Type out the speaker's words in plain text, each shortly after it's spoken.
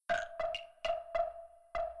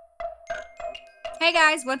Hey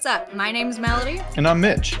guys, what's up? My name's Melody. And I'm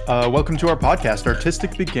Mitch. Welcome to our podcast,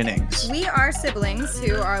 Artistic Beginnings. We are siblings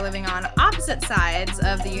who are living on opposite sides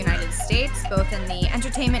of the United States, both in the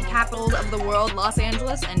entertainment capitals of the world, Los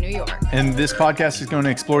Angeles and New York. And this podcast is going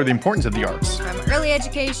to explore the importance of the arts. From early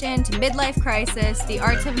education to midlife crisis, the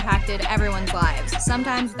arts have impacted everyone's lives,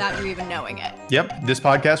 sometimes without you even knowing it. Yep, this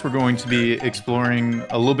podcast we're going to be exploring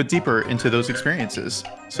a little bit deeper into those experiences.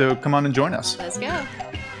 So come on and join us. Let's go.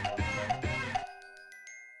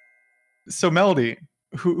 So Melody,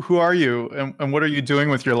 who are you and what are you doing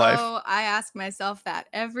with your life? Oh, I ask myself that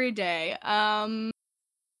every day. Every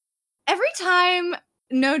time,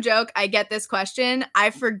 no joke, I get this question,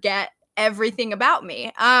 I forget everything about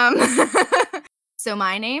me. So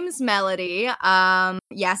my name's Melody.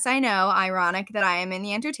 Yes, I know, ironic that I am in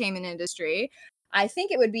the entertainment industry. I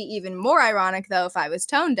think it would be even more ironic, though, if I was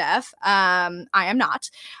tone deaf. I am not.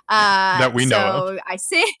 That we know of. So I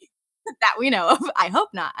sing. That we know of. I hope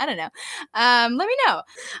not. I don't know. Let me know.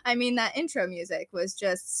 I mean, that intro music was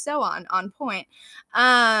just so on point.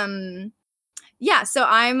 Yeah, so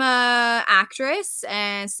I'm a actress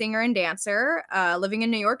and singer and dancer, living in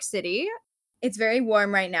New York City. It's very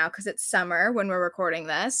warm right now because it's summer when we're recording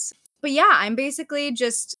this. But yeah, I'm basically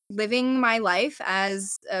just living my life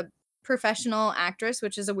as a professional actress,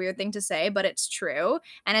 which is a weird thing to say, but it's true.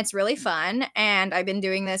 And it's really fun. And I've been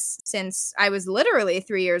doing this since I was literally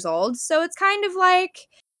 3 years old. So it's kind of like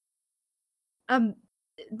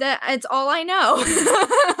that it's all I know.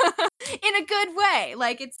 In a good way.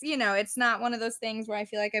 Like it's not one of those things where I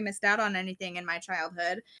feel like I missed out on anything in my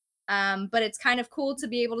childhood. But it's kind of cool to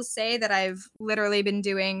be able to say that I've literally been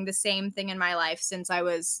doing the same thing in my life since I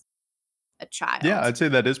was a child. Yeah, I'd say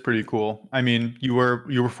that is pretty cool. I mean, you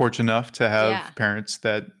were fortunate enough to have parents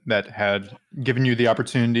that had given you the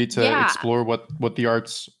opportunity to explore what the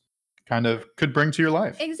arts kind of could bring to your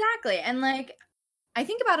life. Exactly. And like I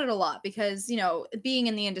think about it a lot because, being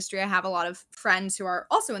in the industry, I have a lot of friends who are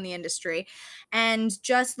also in the industry. And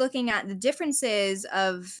just looking at the differences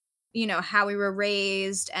of, how we were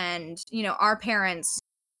raised and, our parents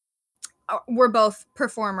were both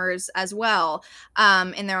performers as well,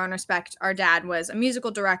 in their own respect. Our dad was a musical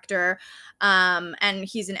director, and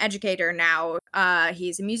he's an educator now.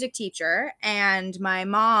 He's a music teacher. And our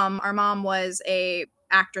mom was a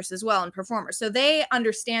actress as well and performer. So they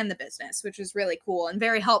understand the business, which is really cool and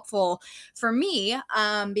very helpful for me,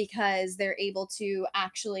 because they're able to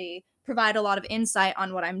actually provide a lot of insight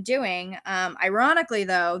on what I'm doing. Ironically,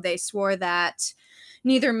 though, they swore that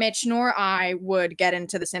neither Mitch nor I would get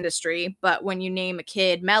into this industry, but when you name a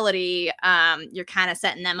kid Melody, you're kind of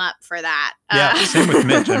setting them up for that. Yeah, same with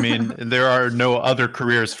Mitch. I mean, there are no other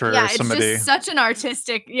careers for somebody. It's just such an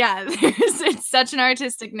artistic, it's such an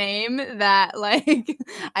artistic name that like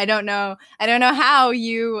I don't know how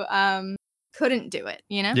you couldn't do it,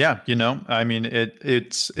 Yeah, I mean,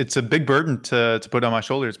 it's a big burden to put on my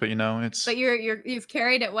shoulders, but it's. But you've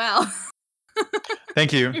carried it well.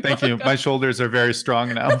 Thank you. Thank you. My shoulders are very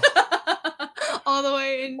strong now. All the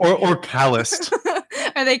way in. Or calloused.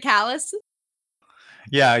 Are they calloused?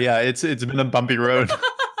 Yeah, it's been a bumpy road.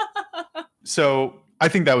 So I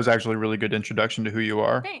think that was actually a really good introduction to who you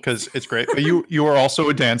are, because it's great. But you are also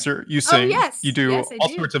a dancer. You sing. Oh, yes. You do Yes, I all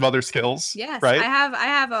do. sorts of other skills. Yes, right? I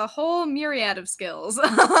have a whole myriad of skills.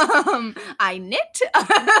 I knit.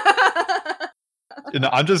 And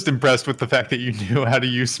I'm just impressed with the fact that you knew how to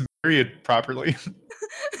use period properly.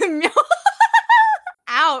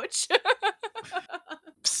 Ouch.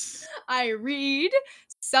 I read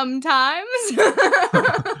sometimes.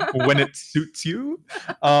 When it suits you.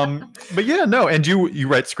 But yeah, no, and you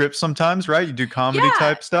write scripts sometimes, right? You do comedy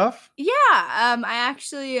type stuff? Yeah, I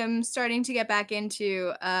actually am starting to get back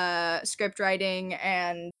into script writing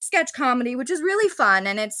and sketch comedy, which is really fun,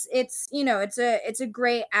 and it's a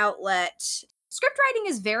great outlet. Script writing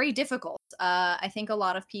is very difficult. I think a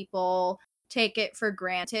lot of people take it for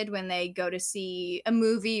granted when they go to see a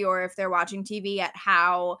movie or if they're watching TV at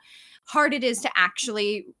how hard it is to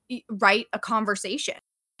actually write a conversation.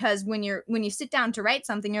 Because when you sit down to write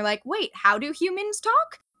something, you're like, wait, how do humans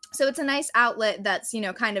talk? So it's a nice outlet that's,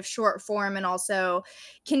 kind of short form and also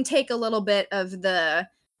can take a little bit of the,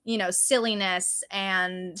 silliness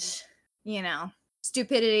and,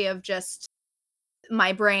 stupidity of just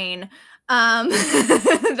my brain,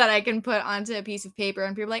 that I can put onto a piece of paper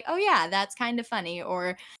and people are like, oh yeah, that's kind of funny,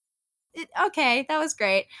 or okay, that was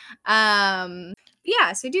great.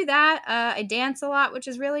 Yeah, so I do that. I dance a lot, which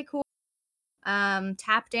is really cool.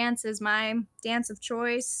 Tap dance is my dance of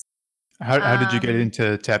choice. How did you get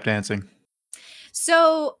into tap dancing?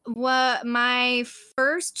 So, my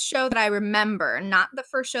first show that I remember, not the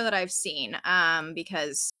first show that I've seen,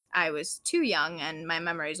 because I was too young and my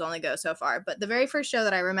memories only go so far. But the very first show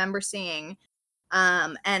that I remember seeing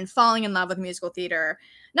and falling in love with musical theater.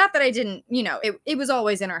 Not that I didn't, it was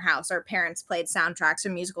always in our house. Our parents played soundtracks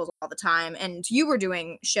and musicals all the time, and you were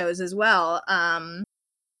doing shows as well.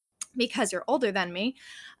 Because you're older than me.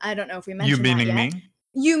 I don't know if we You mentioned that meaning yet. me?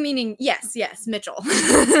 You meaning yes, Mitchell.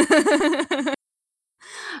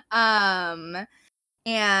 um,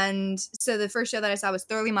 and so the first show that I saw was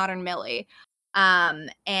Thoroughly Modern Millie,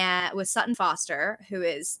 and with Sutton Foster, who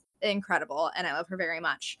is incredible, and I love her very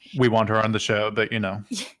much. We want her on the show, but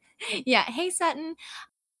Yeah, hey Sutton.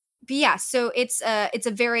 But yeah, so it's a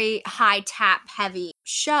very high tap heavy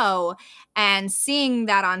show, and seeing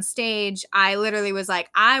that on stage, I literally was like,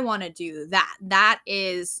 I want to do that. That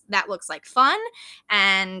looks like fun,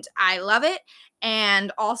 and I love it.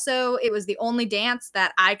 And also, it was the only dance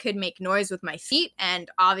that I could make noise with my feet, and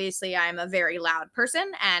obviously, I'm a very loud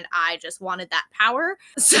person, and I just wanted that power.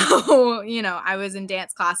 So, I was in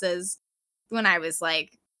dance classes when I was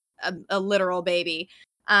like a literal baby,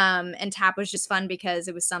 and tap was just fun because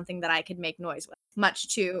it was something that I could make noise with, much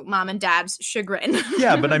to mom and dad's chagrin.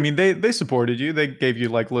 yeah, but I mean, they supported you. They gave you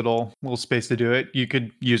like little space to do it. You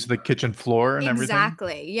could use the kitchen floor and everything.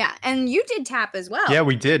 Exactly. Yeah. And you did tap as well. Yeah,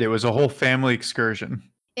 we did. It was a whole family excursion.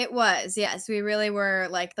 It was. Yes. We really were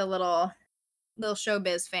like the little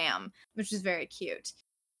showbiz fam, which is very cute.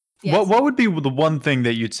 What Yes. what would be the one thing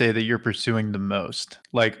that you'd say that you're pursuing the most,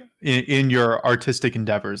 like in your artistic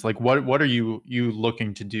endeavors? Like what are you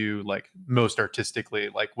looking to do like most artistically?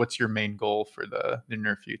 Like what's your main goal for the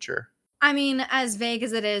near future? I mean, as vague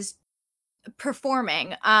as it is,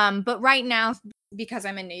 performing. But right now, because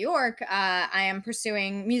I'm in New York, I am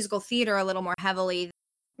pursuing musical theater a little more heavily.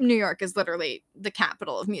 New York is literally the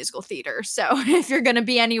capital of musical theater. So if you're going to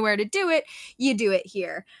be anywhere to do it, you do it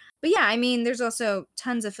here. But yeah, I mean, there's also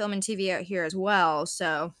tons of film and TV out here as well.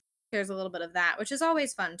 So there's a little bit of that, which is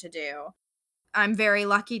always fun to do. I'm very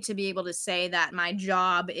lucky to be able to say that my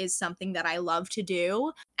job is something that I love to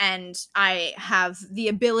do, and I have the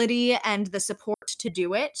ability and the support to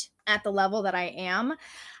do it at the level that I am.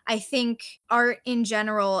 I think art in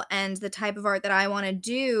general and the type of art that I want to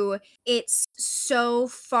do, it's so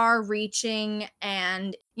far reaching,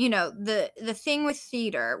 and the thing with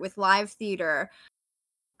theater, with live theater,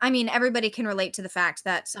 I mean, everybody can relate to the fact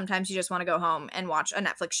that sometimes you just want to go home and watch a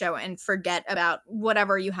Netflix show and forget about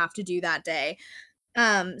whatever you have to do that day.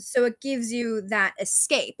 So it gives you that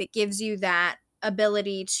escape. It gives you that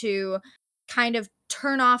ability to kind of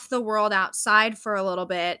turn off the world outside for a little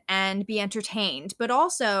bit and be entertained. But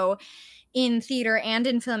also in theater and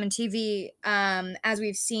in film and TV, as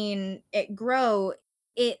we've seen it grow,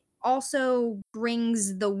 it also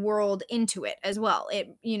brings the world into it as well.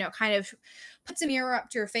 It, kind of puts a mirror up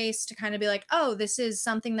to your face to kind of be like, oh, this is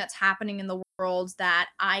something that's happening in the world that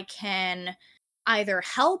I can either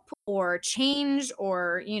help or change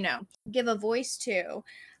or, give a voice to.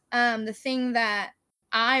 The thing that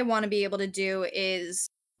I want to be able to do is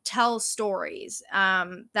tell stories.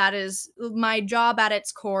 That is my job at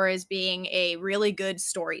its core, is being a really good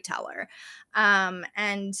storyteller.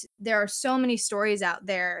 And there are so many stories out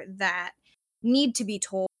there that need to be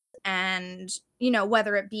told, and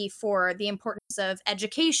whether it be for the importance of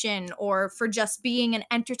education or for just being an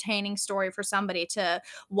entertaining story for somebody to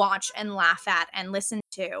watch and laugh at and listen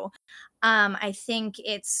to. I think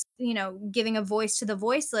it's, giving a voice to the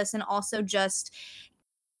voiceless, and also just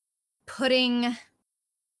putting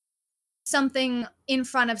something in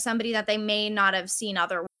front of somebody that they may not have seen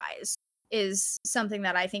otherwise is something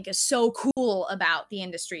that I think is so cool about the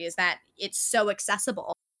industry, is that it's so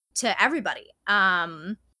accessible to everybody.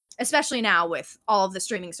 Especially now with all of the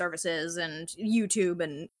streaming services and YouTube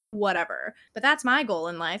and whatever. But that's my goal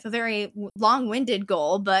in life, a very long-winded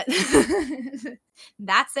goal, but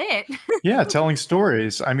that's it. Yeah, telling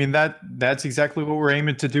stories. I mean that's exactly what we're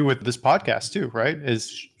aiming to do with this podcast too, right?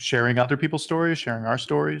 Is sharing other people's stories, sharing our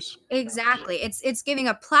stories. Exactly. It's giving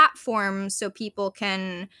a platform so people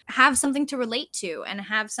can have something to relate to, and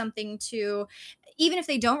have something to, even if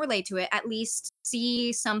they don't relate to it, at least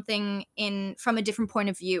see something in from a different point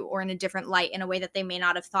of view, or in a different light, in a way that they may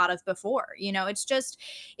not have thought of before.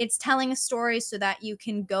 It's telling a story so that you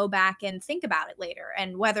can go back and think about it later,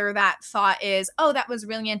 and whether that thought is, "Oh, that was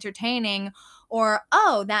really entertaining," or,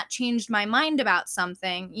 "Oh, that changed my mind about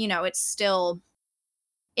something," it's still,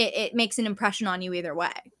 it makes an impression on you either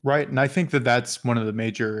way. Right, and I think that that's one of the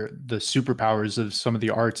superpowers of some of the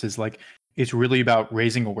arts is, like, it's really about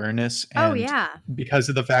raising awareness, Oh, and yeah. because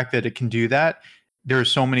of the fact that it can do that, there are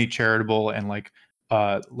so many charitable and, like,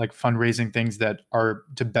 fundraising things that are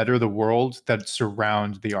to better the world that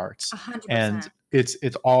surround the arts, and 100%.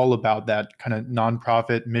 it's all about that kind of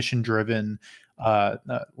nonprofit, mission driven,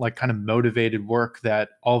 like kind of motivated work that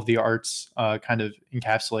all of the arts kind of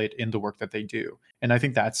encapsulate in the work that they do. And I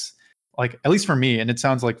think that's like, at least for me, and it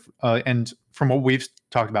sounds like, and from what we've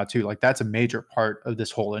talked about too, like that's a major part of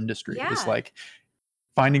this whole industry is Yeah. like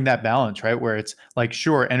finding that balance, right? Where it's like,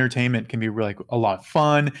 sure, entertainment can be really like a lot of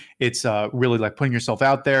fun. It's really like putting yourself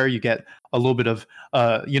out there. You get a little bit of,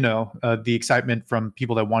 the excitement from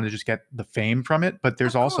people that want to just get the fame from it. But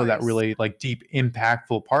there's Of also that course. really like deep,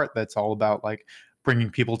 impactful part that's all about like bringing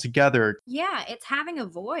people together. Yeah, it's having a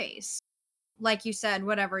voice. Like you said,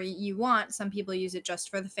 whatever you want. Some people use it just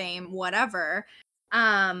for the fame, whatever.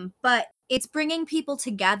 But it's bringing people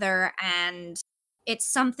together, and it's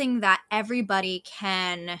something that everybody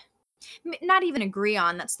can not even agree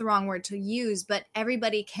on, that's the wrong word to use, but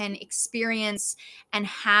everybody can experience and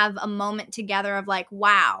have a moment together of like,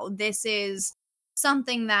 wow, this is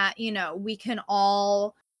something that, we can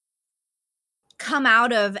all come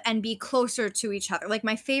out of and be closer to each other. Like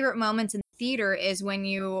my favorite moments in theater is when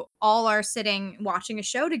you all are sitting watching a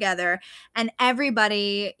show together and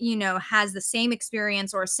everybody, has the same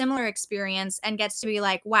experience or a similar experience and gets to be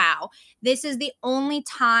like, wow, this is the only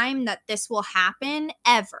time that this will happen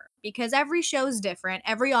ever. Because every show's different,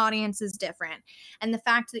 every audience is different. And the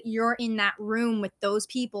fact that you're in that room with those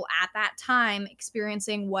people at that time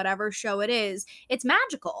experiencing whatever show it is, it's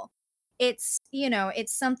magical. It's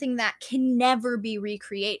something that can never be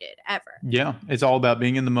recreated ever. Yeah, it's all about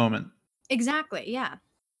being in the moment. Exactly, yeah.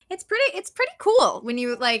 It's pretty cool when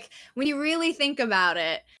you really think about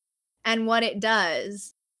it and what it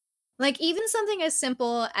does. Like even something as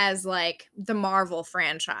simple as like the Marvel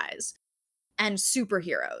franchise and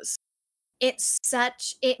superheroes. It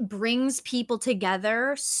brings people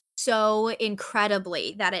together so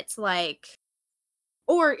incredibly that it's like,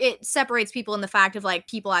 or it separates people in the fact of like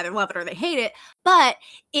people either love it or they hate it, but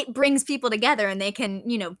it brings people together and they can,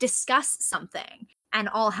 discuss something and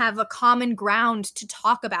all have a common ground to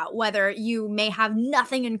talk about. Whether you may have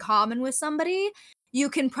nothing in common with somebody, you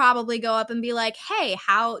can probably go up and be like, "Hey,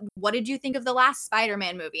 what did you think of the last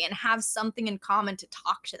Spider-Man movie?" and have something in common to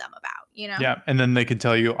talk to them about, you know? Yeah, and then they can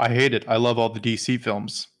tell you, I hate it. I love all the DC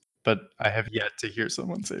films, but I have yet to hear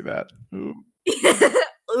someone say that. Ooh.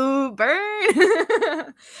 Ooh,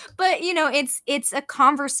 burn. But, it's a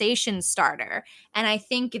conversation starter, and I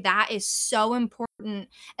think that is so important,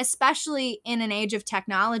 especially in an age of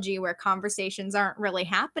technology where conversations aren't really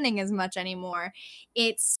happening as much anymore.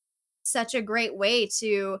 It's such a great way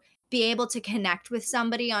to be able to connect with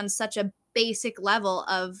somebody on such a basic level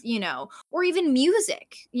of, or even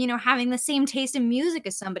music, having the same taste in music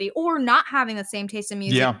as somebody or not having the same taste in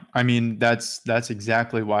music. Yeah, I mean, that's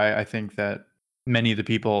exactly why I think that many of the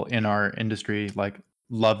people in our industry, like,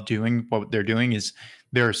 love doing what they're doing is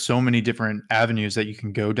there are so many different avenues that you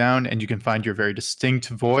can go down, and you can find your very distinct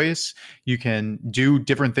voice. You can do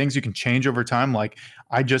different things, you can change over time, like,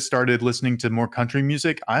 I just started listening to more country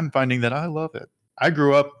music, I'm finding that I love it. I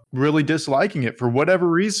grew up really disliking it for whatever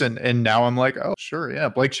reason, and now I'm like, "Oh, sure, yeah,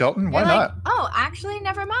 Blake Shelton, why You're like, not?" "Oh, actually,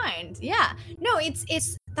 never mind." Yeah. No, it's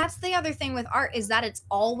that's the other thing with art is that it's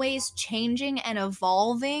always changing and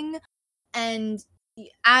evolving, and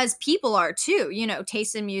as people are too,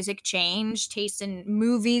 taste in music change, taste in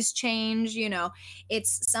movies change,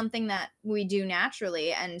 it's something that we do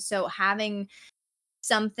naturally. And so having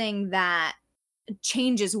something that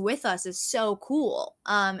changes with us is so cool.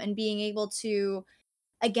 And being able to,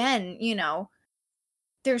 again,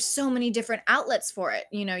 there's so many different outlets for it.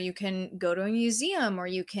 You can go to a museum or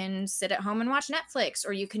you can sit at home and watch Netflix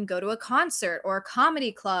or you can go to a concert or a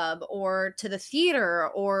comedy club or to the theater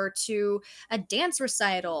or to a dance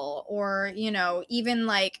recital or, even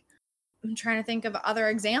like I'm trying to think of other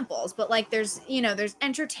examples, but like there's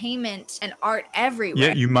entertainment and art Yeah,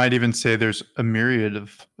 everywhere. you might even say there's a myriad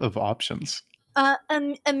of options. A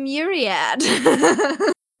myriad.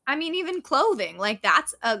 I mean, even clothing, like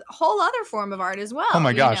that's a whole other form of art as Oh well,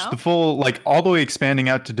 my gosh, the full like, all the way expanding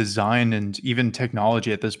out to design and even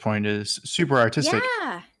technology at this point is super artistic.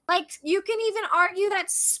 Yeah. Like, you can even argue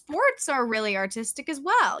that sports are really artistic as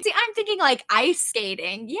well. See, I'm thinking like ice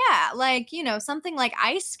skating. Yeah, like, something like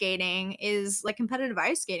ice skating is like competitive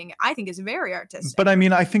ice skating, I think is very artistic. But I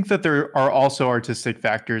mean, I think that there are also artistic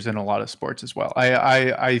factors in a lot of sports as well.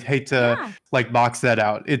 I hate to, Yeah, like, box that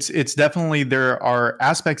out. It's definitely there are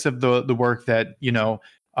aspects of the work that,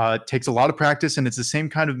 takes a lot of practice, and it's the same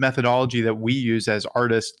kind of methodology that we use as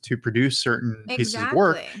artists to produce certain pieces of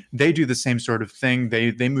work. exactly. They do the same sort of thing.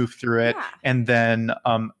 They move through it, Yeah. and then,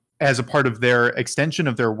 as a part of their extension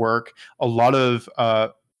of their work, a lot of,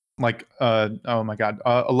 oh my god,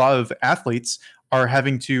 a lot of athletes are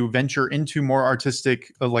having to venture into more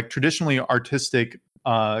artistic, like traditionally artistic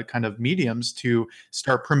kind of mediums to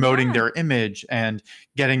start promoting their image and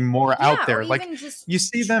getting more out or there. Like even just you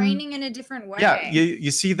see them, training in a different yeah, way.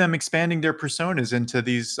 you see them expanding their personas into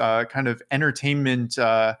these kind of entertainment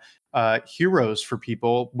heroes for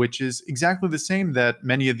people, which is exactly the same that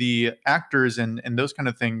many of the actors and those kind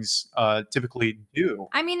of things typically do.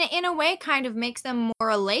 I mean, in a way, kind of makes them more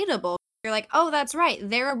relatable. You're like, oh, that's right.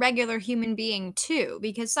 They're a regular human being too.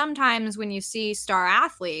 Because sometimes when you see star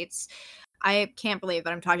athletes, I can't believe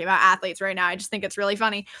that I'm talking about athletes right now. I just think it's really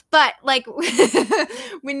funny. But like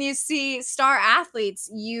when you see star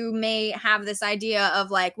athletes, you may have this idea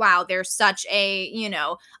of like, wow, they're such a,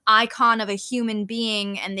 icon of a human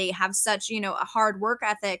being and they have such, a hard work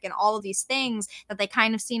ethic and all of these things that they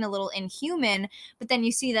kind of seem a little inhuman. But then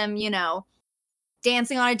you see them,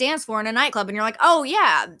 dancing on a dance floor in a nightclub and you're like, "Oh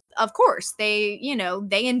yeah, of course. They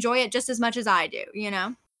enjoy it just as much as I do?"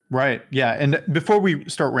 Right. Yeah. And before we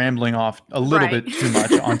start rambling off a little Right. bit too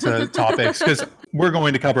much onto topics, because we're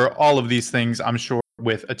going to cover all of these things, I'm sure,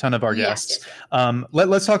 with a ton of our Yes, guests. yes, yes.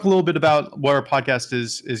 Let's talk a little bit about what our podcast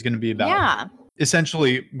is going to be about. Yeah.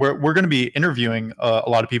 Essentially, we're going to be interviewing a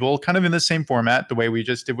lot of people, kind of in the same format, the way we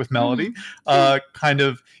just did with Melody, kind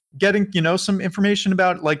of getting some information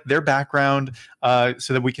about like their background,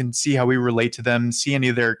 so that we can see how we relate to them, see any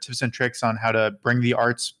of their tips and tricks on how to bring the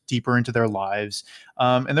arts deeper into their lives,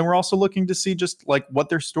 and then we're also looking to see just like what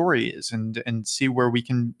their story is and see where we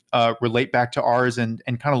can relate back to ours and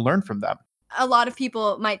kind of learn from them. A lot of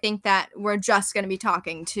people might think that we're just going to be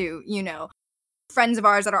talking to, friends of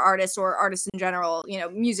ours that are artists or artists in general,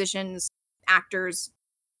 musicians, actors,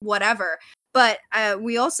 whatever. But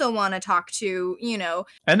we also want to talk to,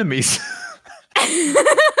 Enemies.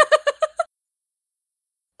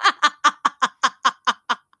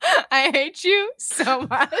 I hate you so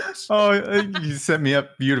much. Oh, you set me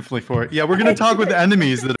up beautifully for it. Yeah, we're going to talk with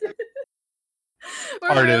enemies that are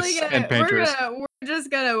artists and painters. We're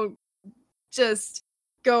just gonna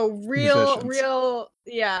go real, Musicians.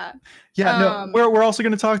 yeah. Yeah, no, we're also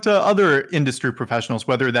going to talk to other industry professionals,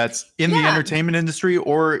 whether that's in the entertainment industry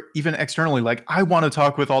or even externally. Like, I want to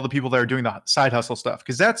talk with all the people that are doing the side hustle stuff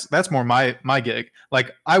because that's more my gig.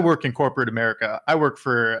 Like, I work in corporate America. I work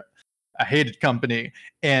for a hated company,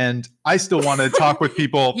 and I still want to talk with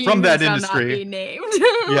people from that industry. Not be named.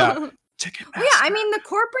 Yeah, yeah. I mean, the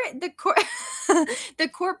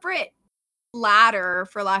corporate ladder,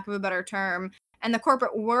 for lack of a better term, and the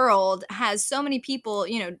corporate world has so many people,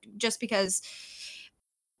 just because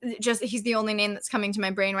he's the only name that's coming to my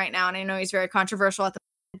brain right now. And I know he's very controversial at the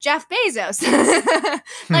Jeff Bezos.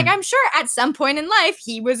 Like, I'm sure at some point in life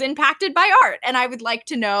he was impacted by art and I would like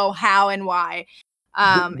to know how and why. We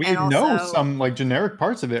and know also, some like generic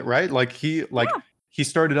parts of it, right? Like he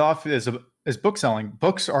started off as book selling.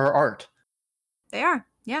 Books are art. They are.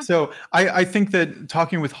 Yeah. So I think that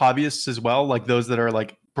talking with hobbyists as well, like those that are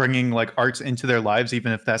like bringing like arts into their lives,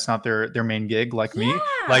 even if that's not their main gig, like me,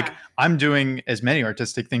 like I'm doing as many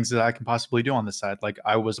artistic things that I can possibly do on the side. Like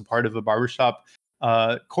I was a part of a barbershop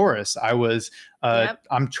chorus. I was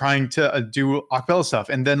I'm trying to do acapella stuff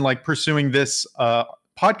and then like pursuing this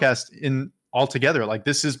podcast in altogether. Like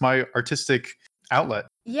this is my artistic outlet.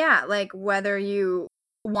 Yeah, like whether you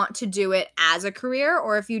want to do it as a career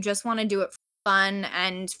or if you just want to do it for fun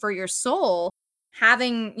and for your soul,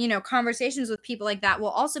 having, conversations with people like that will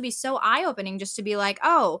also be so eye-opening just to be like,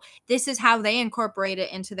 oh, this is how they incorporate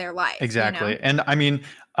it into their life. Exactly. And I mean,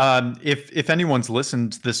 if anyone's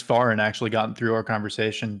listened this far and actually gotten through our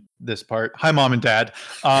conversation, this part, hi mom and dad,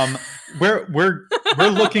 we're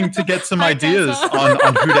looking to get some ideas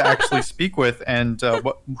on who to actually speak with and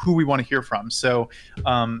who we want to hear from. So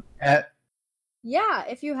yeah,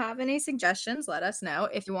 if you have any suggestions, let us know.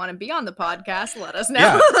 If you want to be on the podcast, let us know.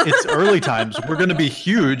 Yeah, it's early times. We're going to be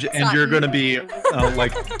huge, and you're going to be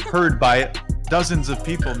like heard by dozens of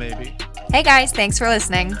people, maybe. Hey guys, thanks for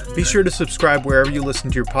listening. Be sure to subscribe wherever you listen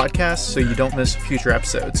to your podcasts so you don't miss future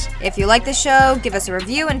episodes. If you like the show, give us a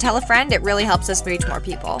review and tell a friend. It really helps us reach more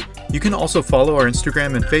people. You can also follow our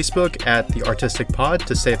Instagram and Facebook at The Artistic Pod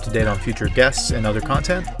to stay up to date on future guests and other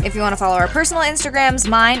content. If you want to follow our personal Instagrams,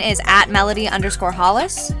 mine is at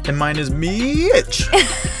Melody_Hollis. And mine is Mitch.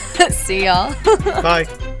 See y'all. Bye.